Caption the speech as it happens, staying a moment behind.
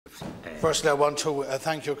Firstly, I want to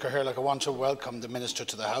thank you, Cahill. I want to welcome the Minister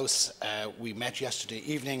to the House. We met yesterday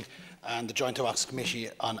evening and the Joint Oaks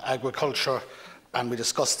Committee on Agriculture, and we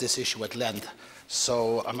discussed this issue at length.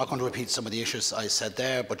 So I'm not going to repeat some of the issues I said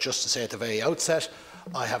there, but just to say at the very outset,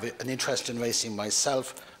 I have an interest in racing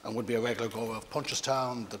myself and would be a regular goer of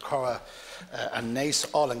Punchestown, the Currie and Naas,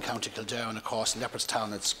 all in County Kildare, and of course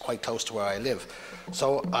Leopardstown. It's quite close to where I live.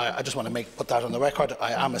 So I just want to put that on the record.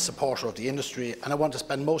 I am a supporter of the industry, and I want to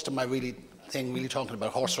spend most of my really talking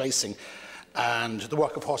about horse racing and the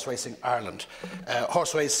work of Horse Racing Ireland.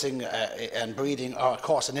 Horse racing and breeding are of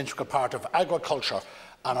course an integral part of agriculture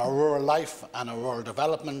and our rural life and our rural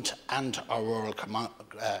development and our rural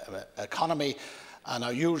economy, and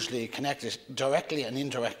are usually connected directly and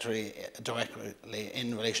indirectly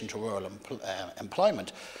in relation to rural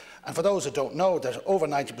employment. And for those who don't know, that over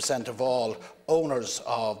 90% of all owners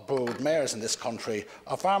of brood mares in this country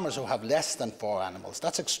are farmers who have less than 4 animals.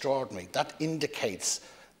 That's extraordinary. That indicates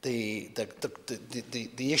the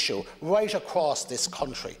issue. Right across this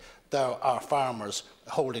country, there are farmers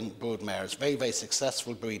holding brood mares, very, very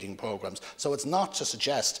successful breeding programs. So it's not to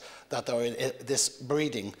suggest that this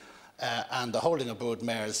breeding and the holding of brood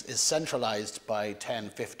mares is centralised by 10,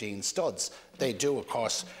 15 studs. They do, of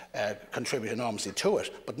course, contribute enormously to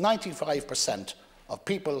it. But 95% of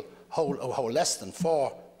people who hold less than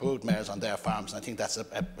 4 brood mares on their farms, and I think that's a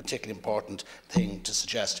particularly important thing to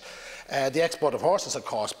suggest. The export of horses, of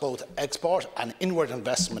course, both export and inward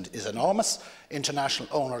investment is enormous. International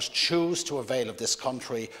owners choose to avail of this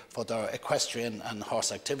country for their equestrian and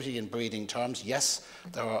horse activity in breeding terms. Yes,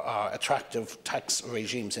 there are attractive tax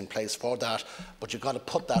regimes in place for that, but you've got to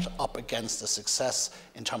put that up against the success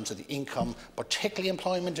in terms of the income, particularly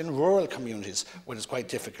employment in rural communities, where it's quite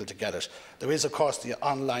difficult to get it. There is, of course, the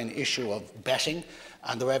online issue of betting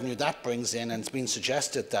and the revenue that brings in, and it's been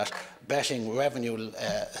suggested that betting revenue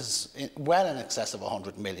is well in excess of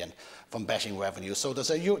 100 million from betting revenue. So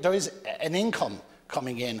there is an income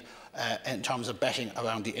coming in terms of betting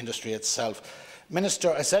around the industry itself.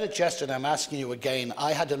 Minister, I said it yesterday, and I'm asking you again.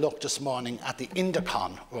 I had a look this morning at the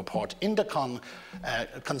Indicon report. Indicon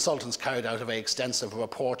consultants carried out a very extensive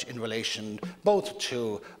report in relation both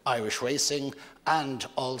to Irish racing and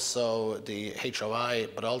also the HRI,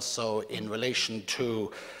 but also in relation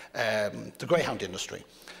to the Greyhound industry.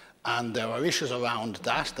 And there are issues around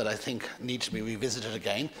that I think need to be revisited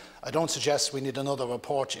again. I don't suggest we need another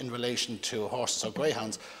report in relation to horses or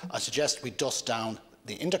greyhounds. I suggest we dust down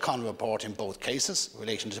the Indicon report in both cases, in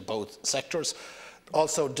relation to both sectors.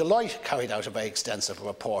 Also, Deloitte carried out a very extensive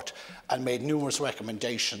report and made numerous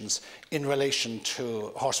recommendations in relation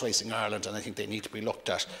to Horse Racing Ireland, and I think they need to be looked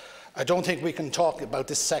at. I don't think we can talk about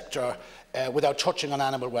this sector without touching on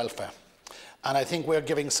animal welfare. And I think we're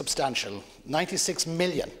giving substantial 96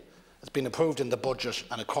 million. It's been approved in the budget,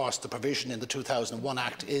 and of course the provision in the 2001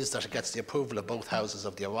 Act is that it gets the approval of both houses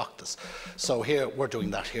of the Oireachtas. So here we're doing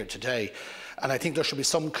that here today, and I think there should be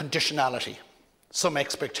some conditionality, some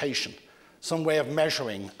expectation, some way of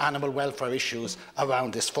measuring animal welfare issues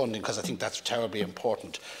around this funding, because I think that's terribly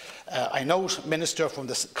important. I note, Minister, from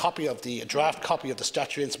this copy of the draft copy of the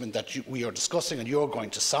statutory instrument that we are discussing and you're going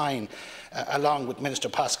to sign, along with Minister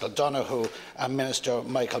Paschal Donoghue and Minister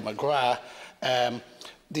Micheál McGrath,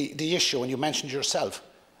 the issue, and you mentioned yourself,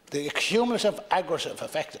 the cumulative aggregate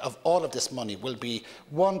effect of all of this money will be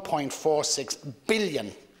 1.46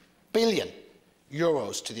 billion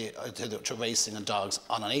euros to racing and dogs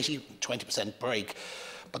on an 20% break.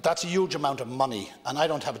 But that's a huge amount of money, and I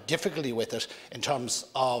don't have a difficulty with it in terms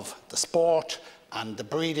of the sport and the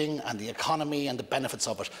breeding and the economy and the benefits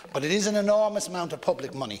of it. But it is an enormous amount of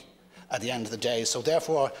public money at the end of the day. So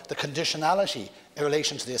therefore, the conditionality in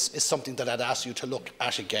relation to this is something that I'd ask you to look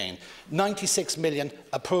at again. 96 million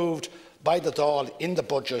approved by the Dáil in the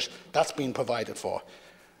budget, that's been provided for.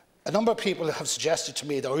 A number of people have suggested to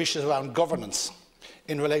me there are issues around governance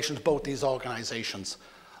in relation to both these organisations.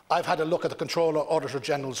 I've had a look at the Controller Auditor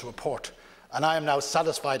General's report, and I am now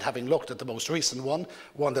satisfied, having looked at the most recent one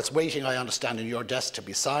that's waiting, I understand, in your desk to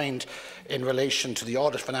be signed, in relation to the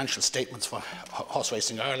audit financial statements for Horse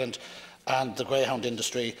Racing Ireland and the greyhound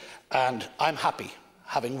industry, and I'm happy,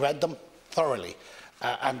 having read them thoroughly,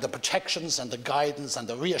 and the protections and the guidance and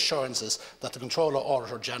the reassurances that the Controller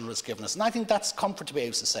Auditor General has given us. And I think that's comfort to be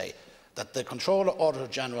able to say that the Controller Auditor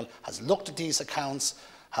General has looked at these accounts,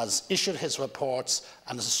 has issued his reports,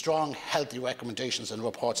 and has strong, healthy recommendations and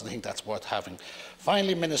reports, and I think that's worth having.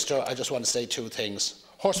 Finally, Minister, I just want to say 2 things.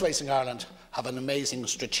 Horse Racing Ireland have an amazing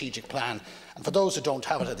strategic plan, and for those who don't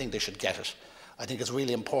have it, I think they should get it. I think it's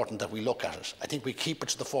really important that we look at it. I think we keep it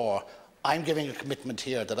to the fore I'm giving a commitment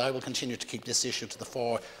here that I will continue to keep this issue to the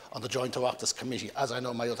fore on the Joint Oireachtas Committee, as I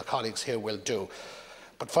know my other colleagues here will do.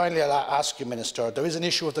 But finally, I'll ask you, Minister, there is an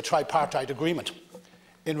issue of the tripartite agreement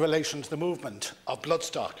in relation to the movement of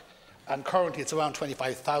bloodstock, and currently it's around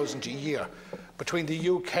 25,000 a year between the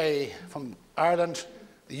UK, from Ireland,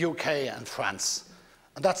 the UK and France.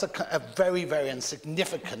 And that's a very, very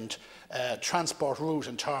insignificant transport route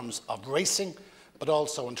in terms of racing, but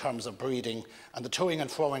also in terms of breeding and the toing and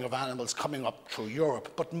froing of animals coming up through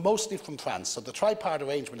Europe, but mostly from France. So the tripartite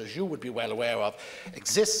arrangement, as you would be well aware of,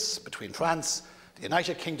 exists between France, the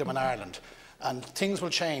United Kingdom and Ireland. And things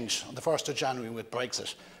will change on the 1st of January with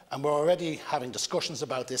Brexit. And we're already having discussions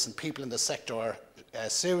about this, and people in the sector are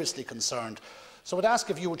seriously concerned. So I would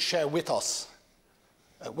ask if you would share with us,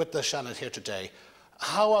 with the Seanad here today,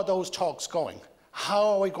 how are those talks going? How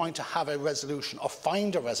are we going to have a resolution or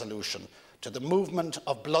find a resolution to the movement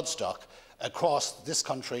of bloodstock across this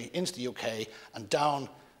country into the UK and down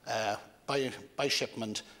by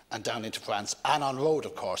shipment and down into France and on road,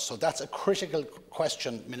 of course? So that's a critical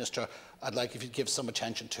question, Minister, I'd like if you'd give some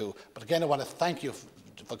attention to. But again, I want to thank you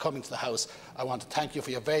for coming to the House. I want to thank you for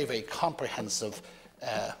your very, very comprehensive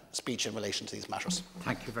speech in relation to these matters.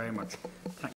 Thank you very much.